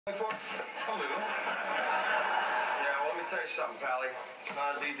Before? A little. Yeah, well, let me tell you something, Pally. It's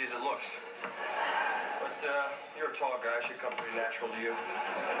not as easy as it looks. But, you're a tall guy. It should come pretty natural to you.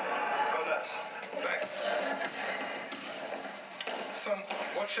 Go nuts. Thanks. Son,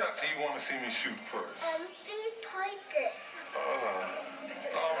 what shot do you want to see me shoot first? 3-pointers.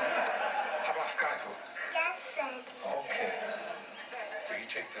 How about skyhook? Yes, Daddy. Okay. Here, you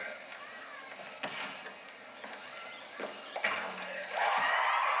take that.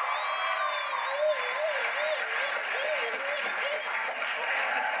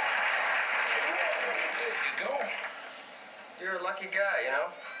 There you go. You're a lucky guy, you know?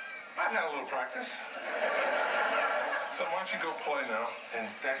 I've had a little practice. So why don't you go play now, and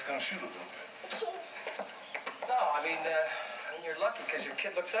Dad's gonna shoot a little bit. No, I mean, you're lucky because your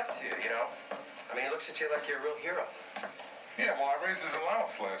kid looks up to you, you know? I mean, he looks at you like you're a real hero. Yeah, well, I raised his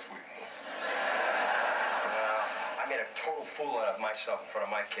allowance last week. I made a total fool out of myself in front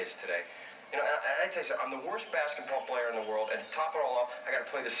of my kids today. You know, and I tell you something, I'm the worst basketball player in the world, and to top it all off, I gotta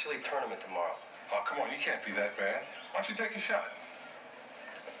play this silly tournament tomorrow. Oh, come on, you can't be that bad. Why don't you take a shot?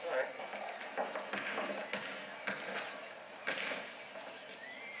 All right.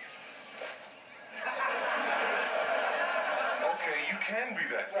 Okay, you can be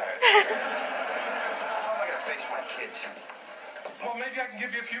that bad. How am I gonna face my kids? Well, maybe I can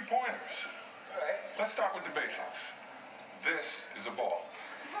give you a few pointers. All right. Let's start with the basics. This is a ball.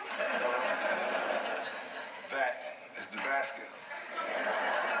 That is the basket.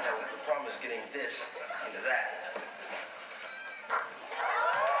 Now, the problem is getting this into that.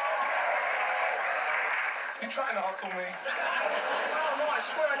 You trying to hustle me? No, I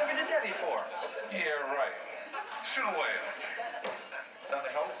swear I never did that before. Yeah, right. Shoot a layup. Without a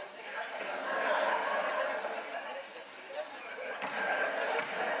helmet?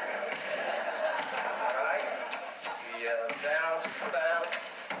 All right. Bounce, bounce.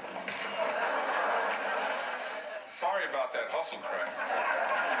 Sorry about that hustle crack.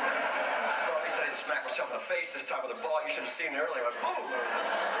 Well, at least I didn't smack myself in the face this time with a ball. You should have seen it earlier. Like, boom!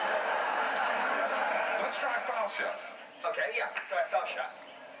 Let's try a foul shot. Okay, yeah, try a foul shot.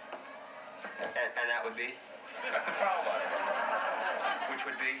 And that would be? At the foul line. Which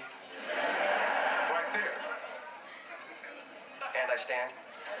would be? Right there. And I stand.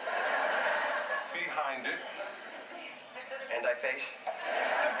 Behind it. And I face. The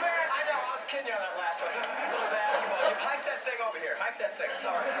basket. I know, I was kidding you on that last one. Little basketball. You hype that thing over here. Hype that thing.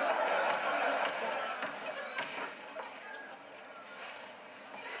 All right.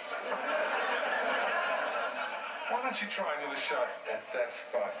 Why don't you try another shot at that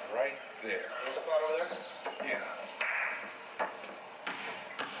spot right there? This spot over there? Yeah.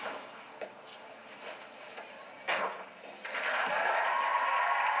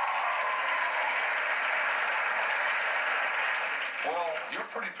 Well, you're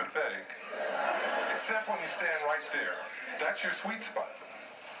pretty pathetic. Except when you stand right there. That's your sweet spot.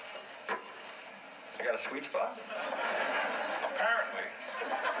 I got a sweet spot? Apparently.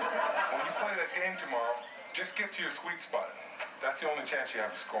 When you play that game tomorrow, just get to your sweet spot. That's the only chance you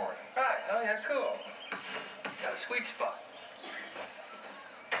have of scoring. Right. Oh, yeah, cool. Got a sweet spot.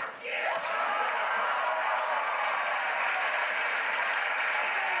 Yeah,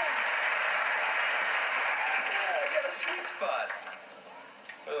 I got a sweet spot.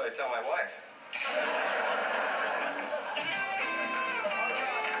 What do I tell my wife?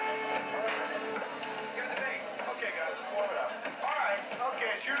 Give it the date. Okay, guys, let's warm it up. All right.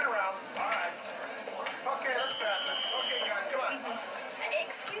 Okay, shoot it around. All right. Okay, let's pass it. Okay, guys, come on.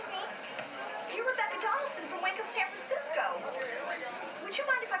 Excuse me. You're Rebecca Donaldson from Wake Up San Francisco. Would you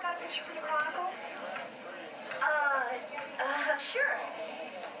mind if I got a picture for the Chronicle? Sure.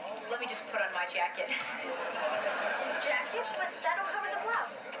 Let me just put on my jacket. Jacket? But that'll cover the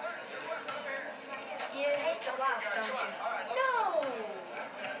blouse. You hate the blouse, don't you? No.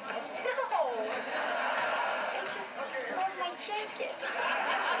 No. I just love my jacket.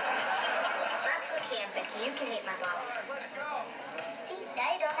 That's okay, Aunt Becky. You can hate my blouse. See,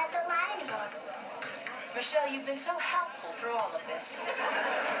 now you don't have to lie anymore. Michelle, you've been so helpful through all of this.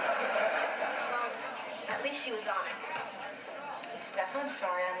 Well, at least she was honest. Steph, I'm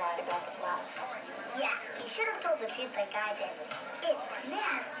sorry I lied about the blouse. Yeah, you should have told the truth like I did. It's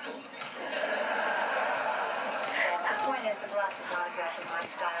nasty. Steph, the point is the blouse is not exactly my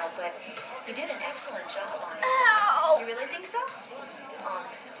style, but you did an excellent job on it. Ow! You really think so?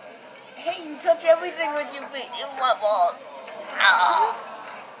 Honest. Hey, you touch everything with your feet. You want balls. Ow!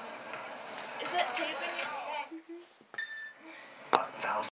 Is that taping?